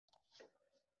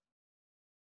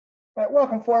All right,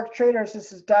 welcome, Forex traders.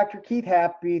 This is Dr. Keith.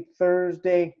 Happy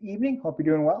Thursday evening. Hope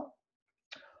you're doing well.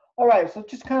 All right, so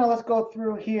just kind of let's go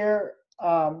through here.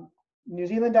 New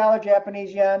Zealand dollar,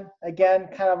 Japanese yen. Again,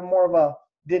 kind of more of a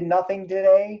did nothing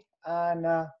today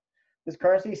on this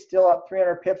currency. Still up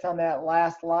 300 pips on that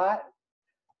last lot.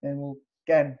 And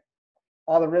again,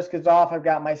 all the risk is off. I've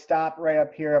got my stop right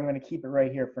up here. I'm going to keep it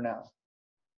right here for now.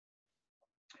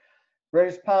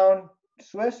 British pound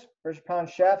Swiss, British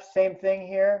pound chef, same thing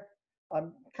here.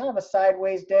 Kind of a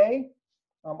sideways day.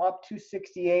 Up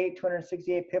 268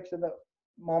 pips at the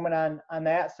moment on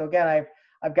that. So again,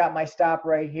 I've got my stop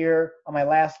right here on my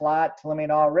last lot to eliminate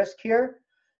all risk here.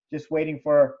 Just waiting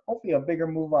for hopefully a bigger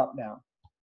move up now.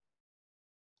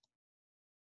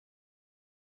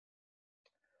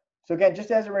 So again,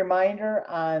 just as a reminder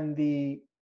on the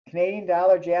Canadian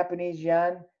dollar, Japanese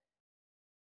yen,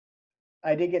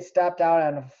 I did get stopped out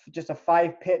on just a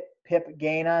 5 pip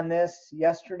gain on this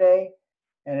yesterday,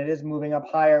 and it is moving up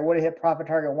higher. Would have hit profit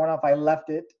target 1 if I left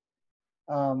it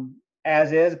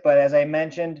as is, but as I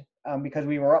mentioned, because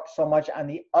we were up so much on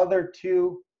the other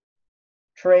two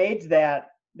trades that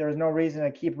there was no reason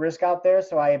to keep risk out there,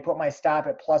 so I had put my stop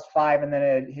at +5, and then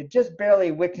it had just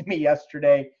barely wicked me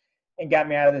yesterday and got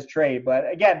me out of this trade.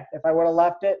 But again, if I would have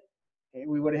left it,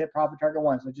 we would have hit profit target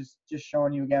 1. So just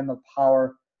showing you again the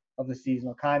power of the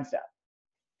seasonal concept.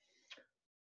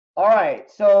 All right,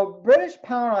 so British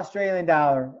pound, Australian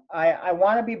dollar. I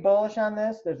want to be bullish on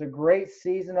this. There's a great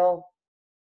seasonal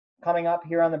coming up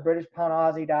here on the British pound,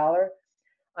 Aussie dollar.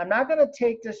 I'm not going to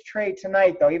take this trade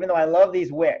tonight, though, even though I love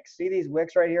these wicks. See these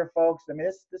wicks right here, folks? I mean,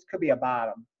 this could be a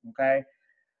bottom, okay?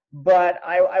 But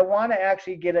I want to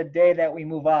actually get a day that we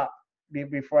move up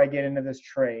before I get into this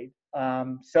trade.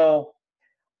 So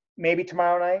maybe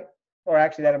tomorrow night, or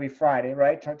actually that'll be Friday,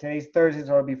 right? Today's Thursday,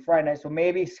 so it'll be Friday night. So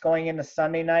maybe going into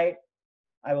Sunday night,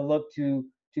 I will look to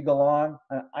go long.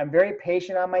 I'm very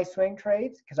patient on my swing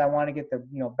trades because I want to get the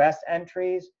best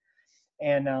entries,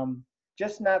 and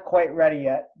just not quite ready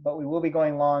yet. But we will be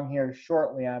going long here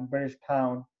shortly on British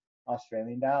pound,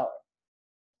 Australian dollar.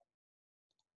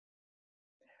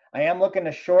 I am looking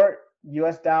to short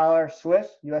U.S. dollar Swiss,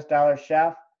 U.S. dollar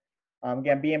chef.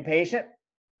 Again, being patient,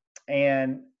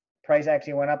 and price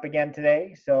actually went up again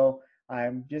today, so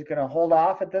I'm just going to hold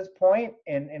off at this point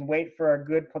and wait for a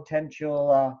good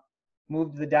potential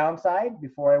move to the downside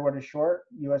before I were to short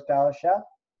U.S. dollar chef.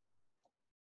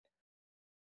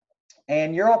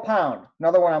 And euro pound,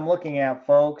 another one I'm looking at,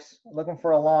 folks. Looking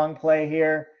for a long play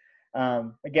here.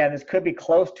 Again, this could be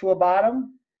close to a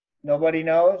bottom. Nobody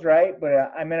knows, right?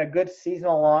 But I'm in a good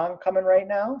seasonal long coming right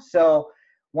now. So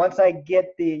once I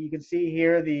get you can see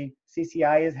here the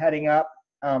CCI is heading up.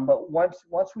 But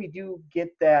once we do get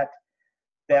that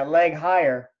leg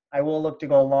higher, I will look to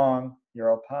go long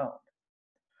euro pound.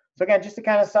 So again, just to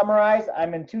kind of summarize,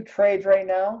 I'm in 2 trades right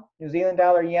now. New Zealand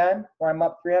dollar yen, where I'm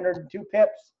up 302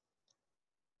 pips.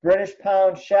 British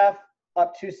pound chef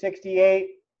up 268.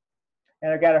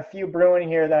 And I've got a few brewing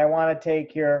here that I want to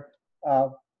take here.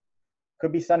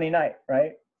 Could be Sunday night,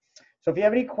 right? So if you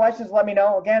have any questions, let me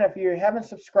know. Again, if you haven't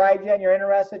subscribed yet and you're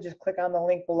interested, just click on the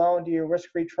link below and do your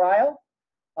risk-free trial.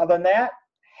 Other than that,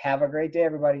 have a great day,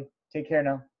 everybody. Take care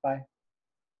now. Bye.